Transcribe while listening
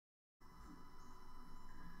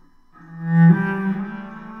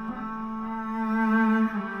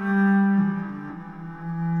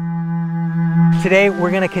Today we're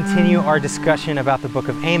going to continue our discussion about the book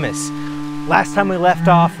of Amos. Last time we left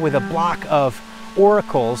off with a block of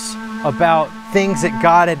oracles about things that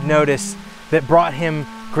God had noticed that brought him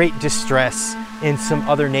great distress in some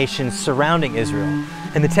other nations surrounding Israel.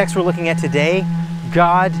 In the text we're looking at today,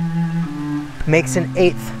 God makes an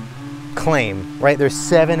eighth claim, right? There's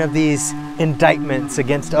 7 of these indictments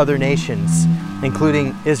against other nations,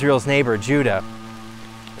 including Israel's neighbor, Judah,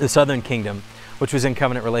 the southern kingdom, which was in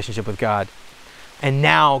covenant relationship with God. And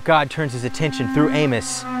now God turns his attention through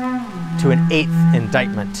Amos to an 8th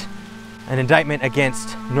indictment, an indictment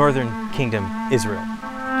against northern kingdom Israel.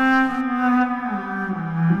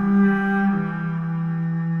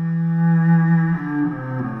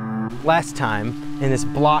 Last time, in this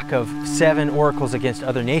block of 7 oracles against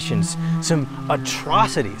other nations, some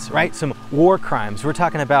atrocities, right? Some war crimes. We're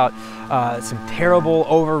talking about some terrible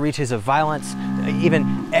overreaches of violence,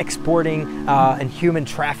 even exporting and human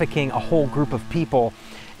trafficking a whole group of people.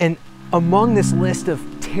 And among this list of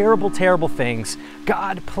terrible, terrible things,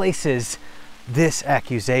 God places this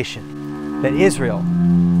accusation that Israel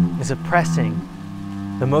is oppressing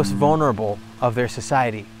the most vulnerable of their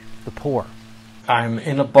society, the poor. I'm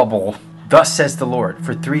in a bubble. Thus says the Lord,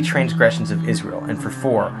 for 3 transgressions of Israel, and for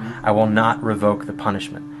 4, I will not revoke the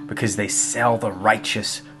punishment, because they sell the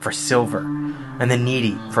righteous for silver, and the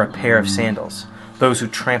needy for a pair of sandals, those who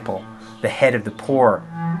trample the head of the poor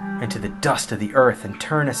into the dust of the earth, and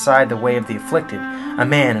turn aside the way of the afflicted. A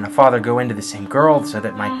man and a father go into the same girl, so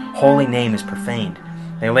that my holy name is profaned.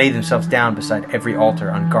 They lay themselves down beside every altar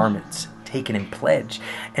on garments taken in pledge,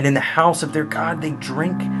 and in the house of their God they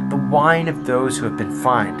drink the wine of those who have been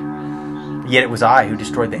fined. Yet it was I who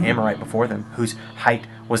destroyed the Amorite before them, whose height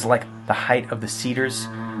was like the height of the cedars,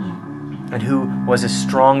 and who was as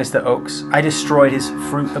strong as the oaks. I destroyed his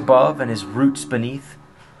fruit above and his roots beneath.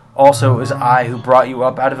 Also it was I who brought you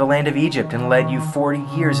up out of the land of Egypt and led you 40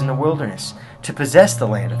 years in the wilderness to possess the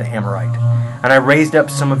land of the Amorite. And I raised up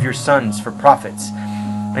some of your sons for prophets,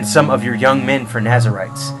 and some of your young men for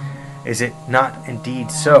Nazirites. Is it not indeed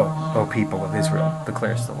so, O people of Israel,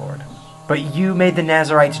 declares the Lord? But you made the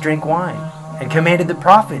Nazirites drink wine, and commanded the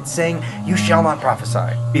prophets, saying, You shall not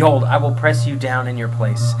prophesy. Behold, I will press you down in your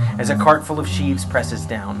place, as a cart full of sheaves presses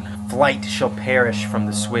down. Flight shall perish from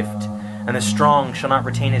the swift, and the strong shall not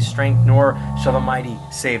retain his strength, nor shall the mighty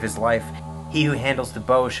save his life. He who handles the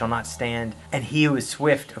bow shall not stand, and he who is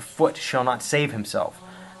swift of foot shall not save himself.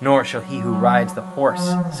 Nor shall he who rides the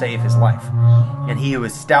horse save his life. And he who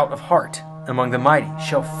is stout of heart among the mighty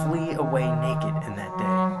shall flee away naked in that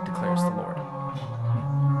day, declares the Lord.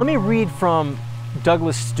 Let me read from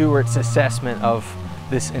Douglas Stewart's assessment of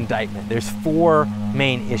this indictment. There's 4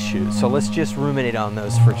 main issues, so let's just ruminate on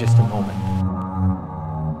those for just a moment.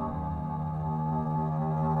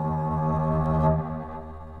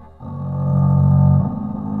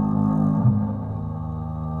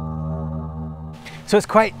 So it's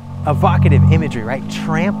quite evocative imagery, right?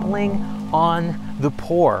 Trampling on the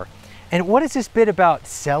poor. And what is this bit about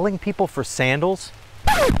selling people for sandals?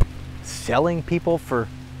 Selling people for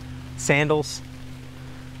sandals?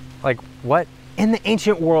 Like what? In the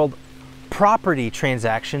ancient world, property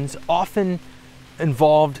transactions often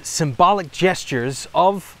involved symbolic gestures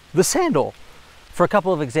of the sandal. For a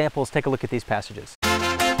couple of examples, take a look at these passages.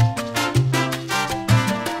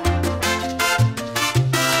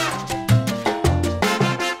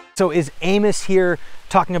 So is Amos here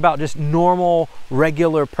talking about just normal,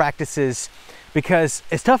 regular practices? Because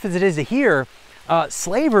as tough as it is to hear,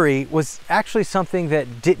 slavery was actually something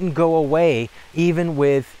that didn't go away even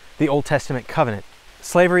with the Old Testament covenant.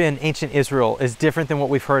 Slavery in ancient Israel is different than what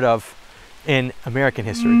we've heard of in American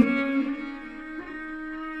history.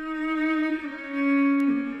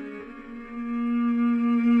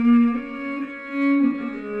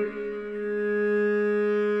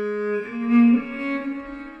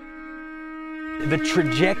 The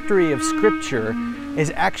trajectory of Scripture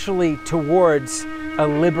is actually towards a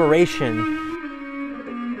liberation.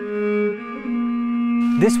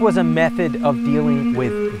 This was a method of dealing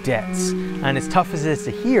with debts. And as tough as it is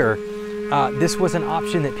to hear, this was an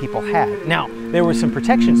option that people had. Now, there were some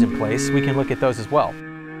protections in place. We can look at those as well.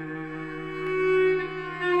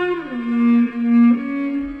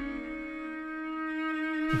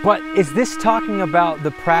 But is this talking about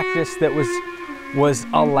the practice that was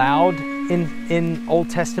allowed in Old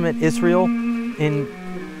Testament Israel, in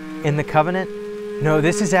the covenant? No,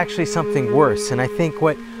 this is actually something worse. And I think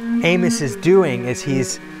what Amos is doing is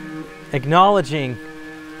he's acknowledging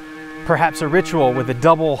perhaps a ritual with a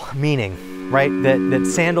double meaning, right? That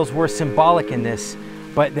sandals were symbolic in this,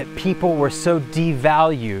 but that people were so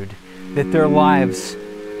devalued that their lives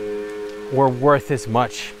were worth as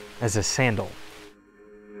much as a sandal.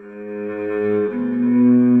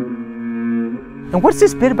 And what's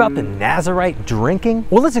this bit about the Nazarite drinking?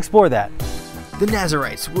 Well, let's explore that. The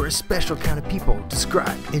Nazarites were a special kind of people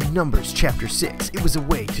described in Numbers chapter 6. It was a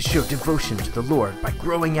way to show devotion to the Lord by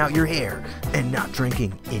growing out your hair and not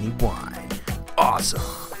drinking any wine. Awesome.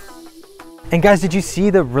 And guys, did you see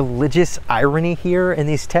the religious irony here in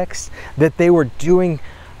these texts? That they were doing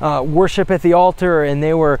worship at the altar, and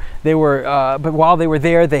but while they were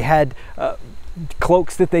there, they had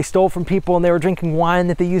cloaks that they stole from people, and they were drinking wine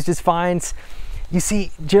that they used as fines. You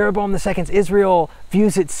see, Jeroboam II's Israel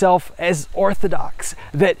views itself as orthodox,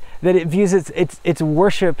 that it views its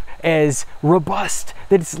worship as robust,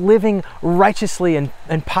 that it's living righteously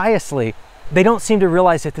and piously. They don't seem to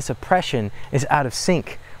realize that this oppression is out of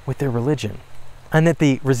sync with their religion, and that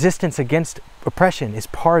the resistance against oppression is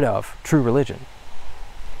part of true religion.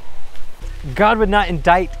 God would not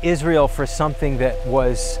indict Israel for something that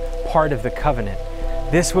was part of the covenant.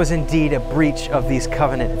 This was indeed a breach of these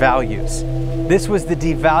covenant values. This was the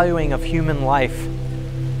devaluing of human life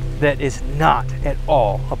that is not at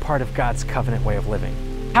all a part of God's covenant way of living.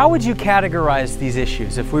 How would you categorize these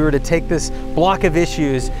issues if we were to take this block of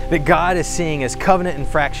issues that God is seeing as covenant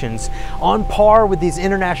infractions on par with these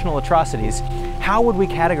international atrocities? How would we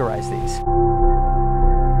categorize these?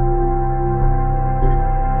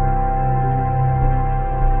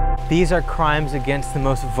 These are crimes against the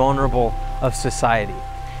most vulnerable of society.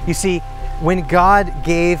 You see, when God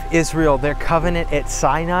gave Israel their covenant at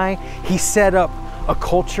Sinai, He set up a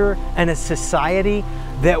culture and a society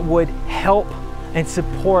that would help and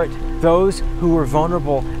support those who were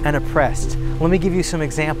vulnerable and oppressed. Let me give you some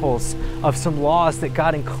examples of some laws that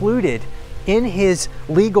God included in His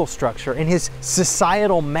legal structure, in His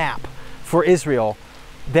societal map for Israel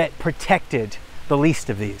that protected the least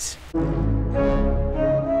of these.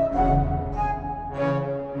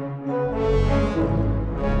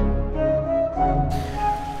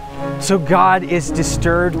 So God is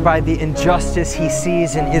disturbed by the injustice He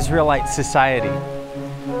sees in Israelite society.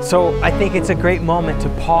 So I think it's a great moment to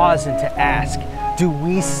pause and to ask, do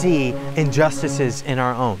we see injustices in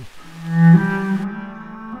our own?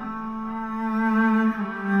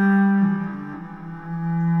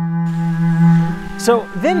 So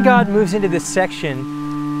then God moves into this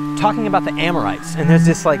section talking about the Amorites, and there's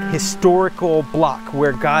this like historical block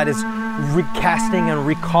where God is recasting and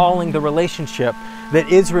recalling the relationship that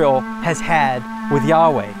Israel has had with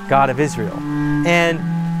Yahweh, God of Israel. And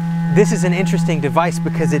this is an interesting device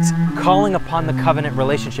because it's calling upon the covenant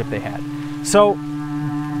relationship they had. So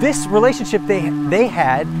this relationship they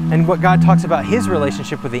had, and what God talks about His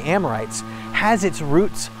relationship with the Amorites, has its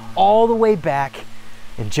roots all the way back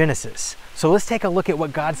in Genesis. So let's take a look at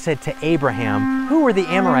what God said to Abraham. Who were the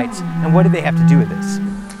Amorites and what did they have to do with this?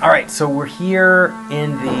 All right, so we're here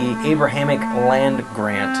in the Abrahamic land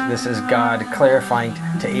grant. This is God clarifying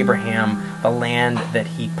to Abraham the land that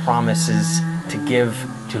He promises to give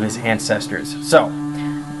to his ancestors. So,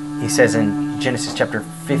 He says in Genesis chapter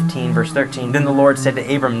 15, verse 13, "Then the Lord said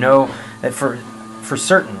to Abram, know that for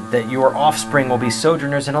certain that your offspring will be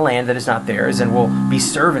sojourners in a land that is not theirs, and will be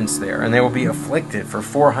servants there, and they will be afflicted for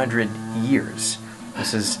 400 years.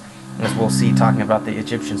 This is, as we'll see, talking about the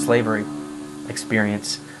Egyptian slavery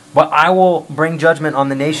experience. "But I will bring judgment on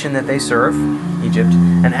the nation that they serve, Egypt,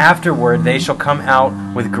 and afterward they shall come out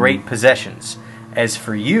with great possessions. As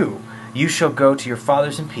for you, you shall go to your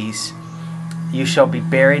fathers in peace. You shall be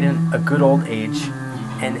buried in a good old age,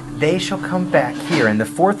 and they shall come back here in the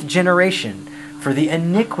 4th generation, for the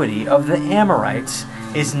iniquity of the Amorites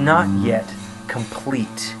is not yet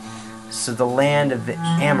complete." So the land of the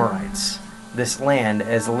Amorites, this land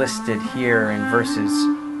as listed here in verses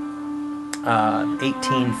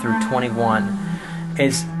 18 through 21,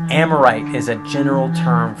 is Amorite is a general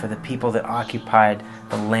term for the people that occupied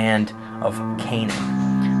the land of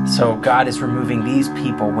Canaan. So God is removing these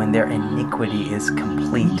people when their iniquity is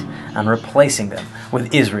complete and replacing them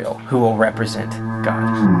with Israel, who will represent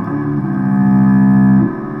God.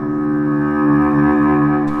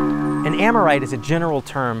 An Amorite is a general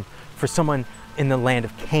term for someone in the land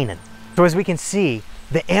of Canaan. So as we can see,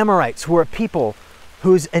 the Amorites were a people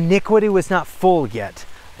whose iniquity was not full yet,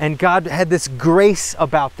 and God had this grace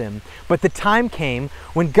about them. But the time came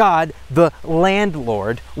when God, the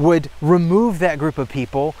landlord, would remove that group of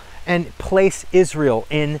people and place Israel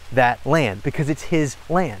in that land, because it's His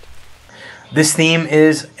land. This theme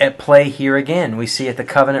is at play here again. We see at the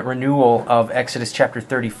covenant renewal of Exodus chapter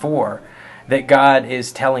 34 that God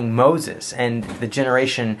is telling Moses and the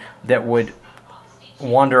generation that would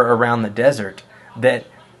wander around the desert that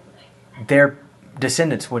their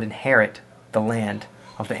descendants would inherit the land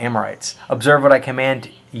of the Amorites. Observe what I command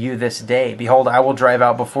you this day. Behold, I will drive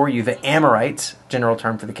out before you the Amorites, general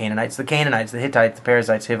term for the Canaanites, the Hittites, the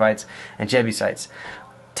Perizzites, Hivites, and Jebusites.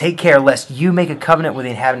 Take care lest you make a covenant with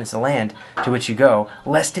the inhabitants of the land to which you go,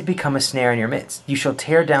 lest it become a snare in your midst. You shall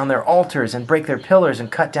tear down their altars and break their pillars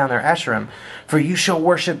and cut down their Asherim, for you shall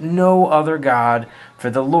worship no other God,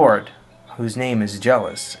 for the Lord, whose name is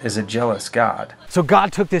jealous, is a jealous God. So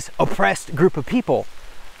God took this oppressed group of people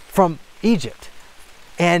from Egypt,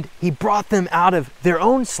 and he brought them out of their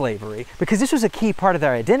own slavery, because this was a key part of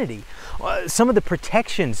their identity. Some of the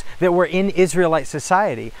protections that were in Israelite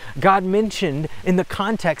society, God mentioned in the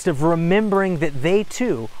context of remembering that they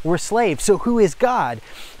too were slaves. So who is God?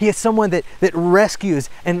 He is someone that rescues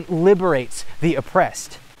and liberates the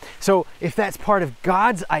oppressed. So if that's part of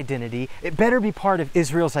God's identity, it better be part of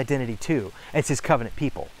Israel's identity too, as his covenant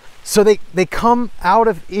people. So they come out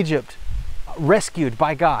of Egypt rescued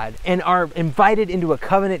by God and are invited into a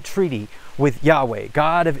covenant treaty with Yahweh,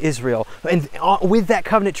 God of Israel. And with that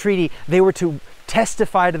covenant treaty, they were to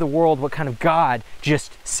testify to the world what kind of God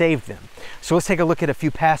just saved them. So let's take a look at a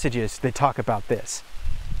few passages that talk about this.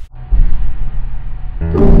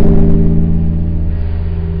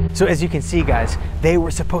 So as you can see, guys, they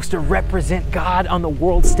were supposed to represent God on the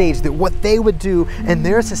world stage, that what they would do in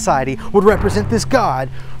their society would represent this God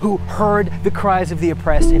who heard the cries of the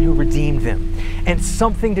oppressed and who redeemed them. And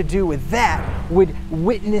something to do with that would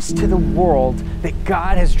witness to the world that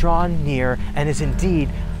God has drawn near and is indeed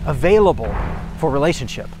available for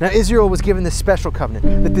relationship. Now, Israel was given this special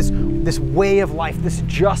covenant, that this way of life, this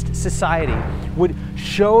just society, would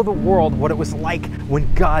show the world what it was like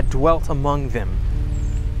when God dwelt among them.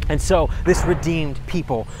 And so this redeemed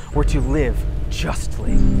people were to live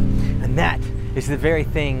justly. And that is the very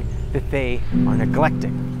thing that they are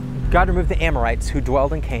neglecting. God removed the Amorites who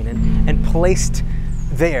dwelled in Canaan and placed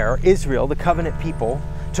there Israel, the covenant people,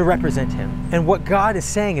 to represent him. And what God is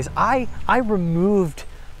saying is, I removed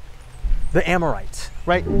the Amorites,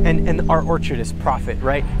 right? And our orchardist prophet,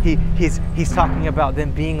 right? He's talking about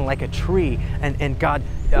them being like a tree, and God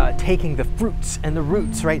taking the fruits and the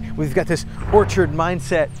roots, right? We've got this orchard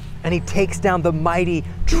mindset, and he takes down the mighty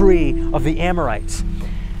tree of the Amorites.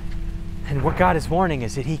 And what God is warning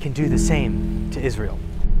is that he can do the same to Israel.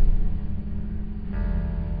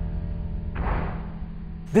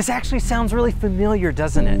 This actually sounds really familiar,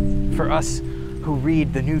 doesn't it, for us who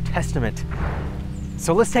read the New Testament?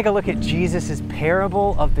 So let's take a look at Jesus'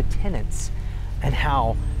 parable of the tenants and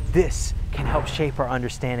how this can help shape our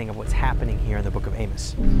understanding of what's happening here in the book of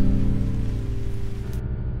Amos.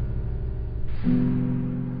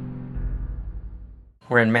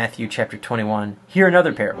 We're in Matthew chapter 21. Hear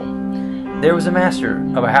another parable. There was a master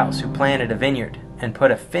of a house who planted a vineyard and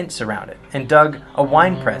put a fence around it and dug a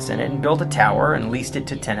winepress in it and built a tower and leased it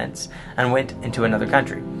to tenants and went into another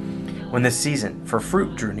country. When the season for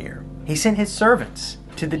fruit drew near, he sent his servants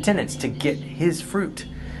to the tenants to get his fruit.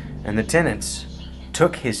 And the tenants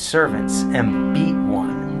took his servants and beat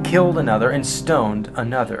one, killed another, and stoned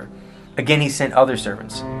another. Again he sent other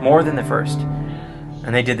servants, more than the first,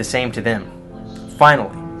 and they did the same to them.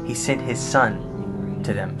 Finally, he sent his son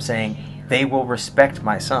to them, saying, "They will respect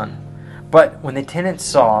my son." But when the tenants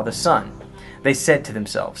saw the son, they said to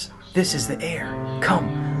themselves, "This is the heir.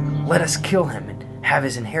 Come, let us kill him and have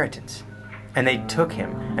his inheritance." And they took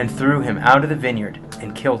him and threw him out of the vineyard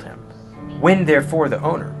and killed him. When therefore the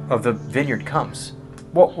owner of the vineyard comes,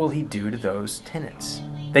 what will he do to those tenants?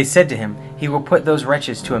 They said to him, "He will put those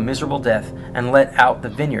wretches to a miserable death and let out the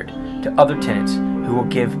vineyard to other tenants who will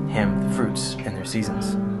give him the fruits in their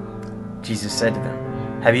seasons." Jesus said to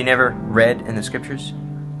them, "Have you never read in the scriptures?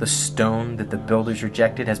 The stone that the builders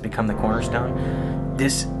rejected has become the cornerstone.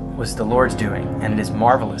 This was the Lord's doing, and it is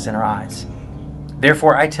marvelous in our eyes.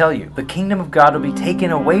 Therefore I tell you, the kingdom of God will be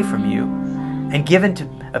taken away from you and given to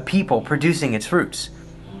a people producing its fruits.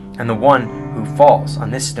 And the one who falls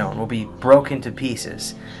on this stone will be broken to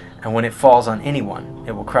pieces, and when it falls on anyone,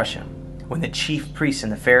 it will crush him." When the chief priests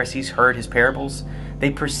and the Pharisees heard his parables,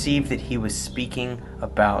 they perceived that he was speaking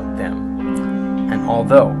about them. And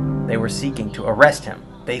although they were seeking to arrest him,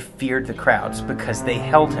 they feared the crowds because they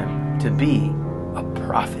held him to be a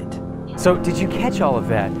prophet. So did you catch all of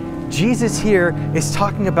that? Jesus here is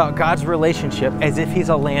talking about God's relationship as if he's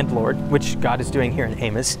a landlord, which God is doing here in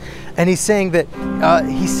Amos. And he's saying that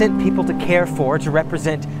he sent people to care for, to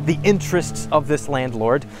represent the interests of this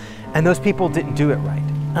landlord. And those people didn't do it right.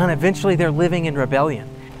 And eventually they're living in rebellion.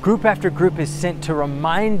 Group after group is sent to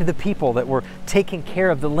remind the people that were taking care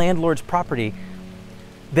of the landlord's property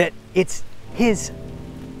that it's his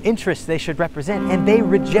interests they should represent. And they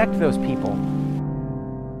reject those people.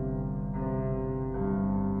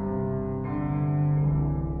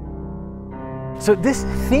 So this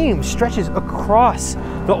theme stretches across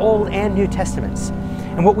the Old and New Testaments.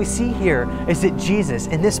 And what we see here is that Jesus,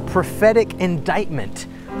 in this prophetic indictment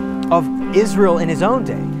of Israel in his own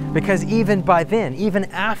day, because even by then, even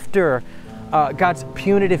after God's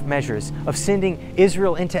punitive measures of sending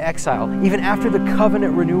Israel into exile, even after the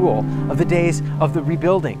covenant renewal of the days of the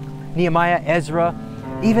rebuilding, Nehemiah, Ezra,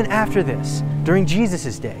 even after this, during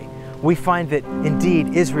Jesus' day, we find that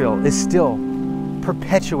indeed Israel is still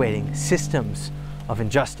perpetuating systems of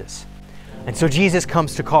injustice. And so Jesus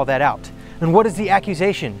comes to call that out. And what is the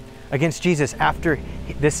accusation against Jesus after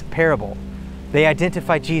this parable? They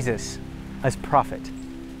identify Jesus as prophet.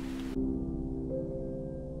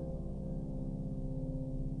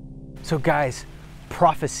 So guys,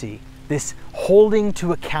 prophecy, this holding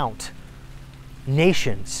to account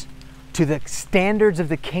nations to the standards of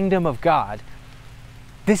the kingdom of God,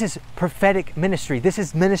 this is prophetic ministry. This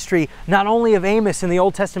is ministry not only of Amos and the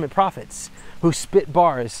Old Testament prophets who spit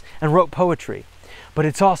bars and wrote poetry, but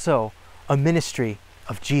it's also a ministry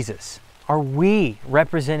of Jesus. Are we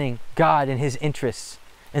representing God and his interests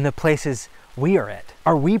in the places we are at?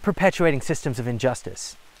 Are we perpetuating systems of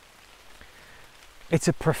injustice? It's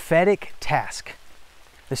a prophetic task.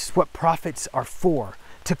 This is what prophets are for,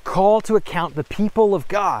 to call to account the people of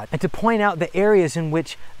God and to point out the areas in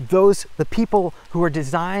which the people who are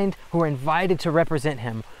designed, who are invited to represent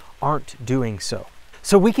him, aren't doing so.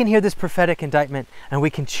 So we can hear this prophetic indictment and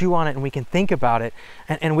we can chew on it and we can think about it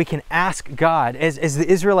and we can ask God, as the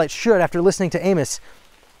Israelites should after listening to Amos,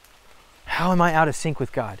 how am I out of sync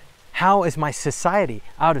with God? How is my society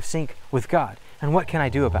out of sync with God? And what can I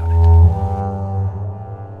do about it?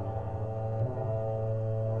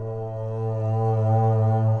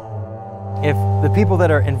 If the people that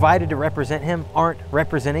are invited to represent him aren't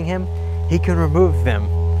representing him, he can remove them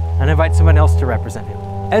and invite someone else to represent him.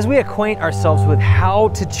 As we acquaint ourselves with how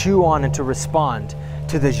to chew on and to respond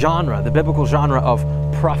to the genre, the biblical genre of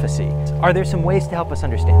prophecy, are there some ways to help us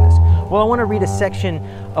understand this? Well, I want to read a section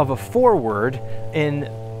of a foreword in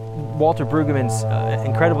Walter Brueggemann's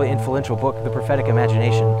incredibly influential book, The Prophetic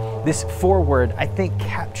Imagination. This foreword, I think,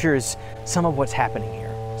 captures some of what's happening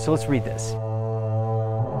here. So let's read this.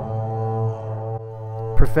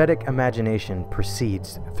 Prophetic imagination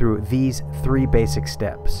proceeds through these three basic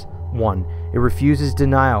steps. 1. It refuses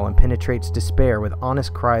denial and penetrates despair with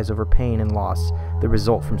honest cries over pain and loss that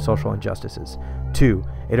result from social injustices. 2.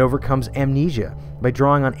 It overcomes amnesia by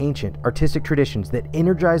drawing on ancient, artistic traditions that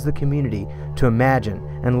energize the community to imagine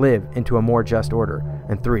and live into a more just order.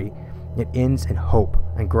 And 3. It ends in hope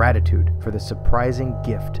and gratitude for the surprising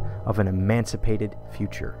gift of an emancipated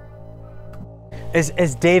future.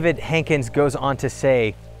 As David Hankins goes on to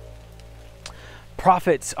say,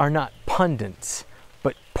 prophets are not pundits,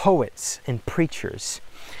 but poets and preachers.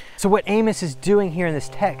 So what Amos is doing here in this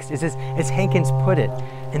text is, as Hankins put it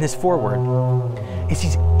in this foreword, is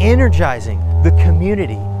he's energizing the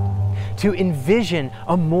community to envision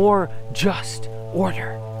a more just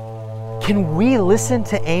order. Can we listen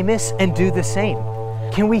to Amos and do the same?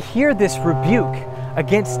 Can we hear this rebuke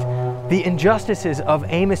against the injustices of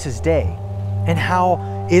Amos's day and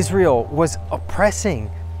how Israel was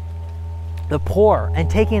oppressing the poor and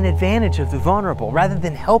taking advantage of the vulnerable rather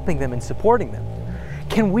than helping them and supporting them?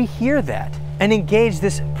 Can we hear that and engage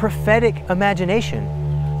this prophetic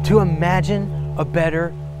imagination to imagine a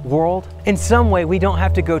better world? In some way, we don't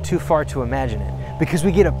have to go too far to imagine it, because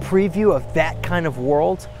we get a preview of that kind of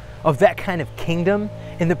world, of that kind of kingdom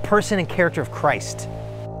in the person and character of Christ.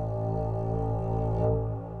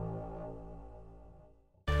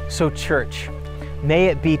 So church, may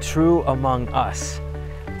it be true among us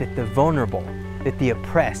that the vulnerable, that the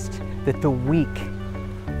oppressed, that the weak,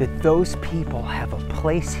 that those people have a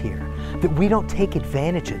place here, that we don't take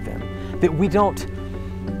advantage of them, that we don't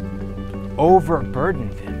overburden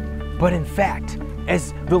them, but in fact,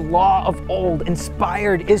 as the law of old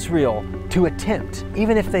inspired Israel to attempt,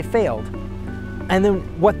 even if they failed, and then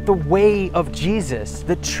what the way of Jesus,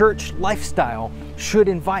 the church lifestyle, should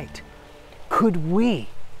invite, could we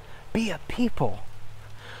be a people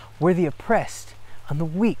where the oppressed and the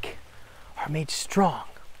weak are made strong?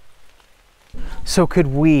 So could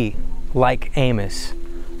we, like Amos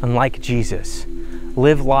and like Jesus,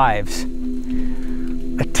 live lives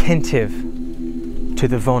attentive to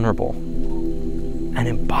the vulnerable and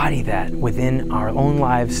embody that within our own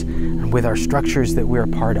lives and with our structures that we're a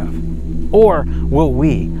part of? Or will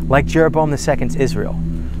we, like Jeroboam II's Israel,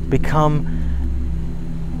 become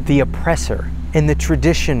the oppressor in the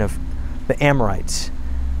tradition of the Amorites,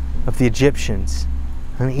 of the Egyptians,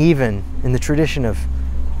 and even in the tradition of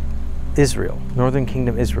Israel, Northern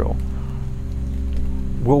Kingdom Israel?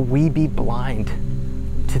 Will we be blind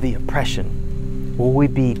to the oppression Will we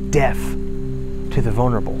be deaf to the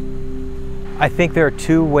vulnerable? I think there are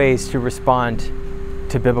two ways to respond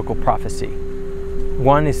to biblical prophecy.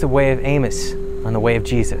 One is the way of Amos and the way of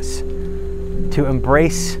Jesus, to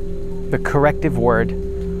embrace the corrective word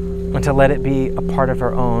and to let it be a part of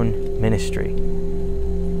our own ministry.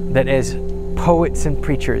 That as poets and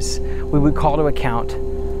preachers, we would call to account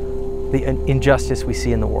the injustice we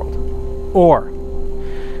see in the world. Or,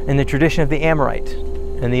 in the tradition of the Amorite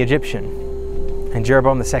and the Egyptian and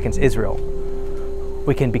Jeroboam II's Israel,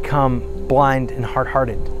 we can become blind and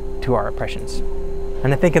hard-hearted to our oppressions.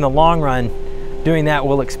 And I think in the long run, doing that,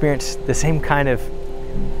 we'll experience the same kind of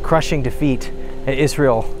crushing defeat that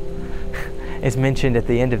Israel is mentioned at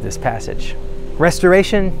the end of this passage.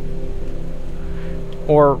 Restoration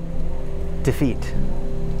or defeat?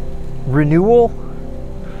 Renewal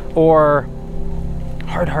or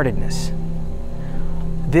hard-heartedness?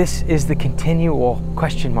 This is the continual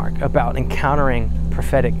question mark about encountering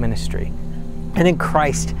prophetic ministry. And in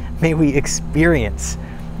Christ, may we experience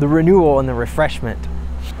the renewal and the refreshment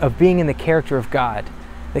of being in the character of God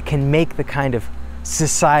that can make the kind of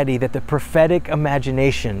society that the prophetic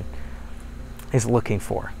imagination is looking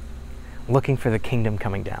for the kingdom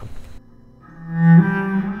coming down.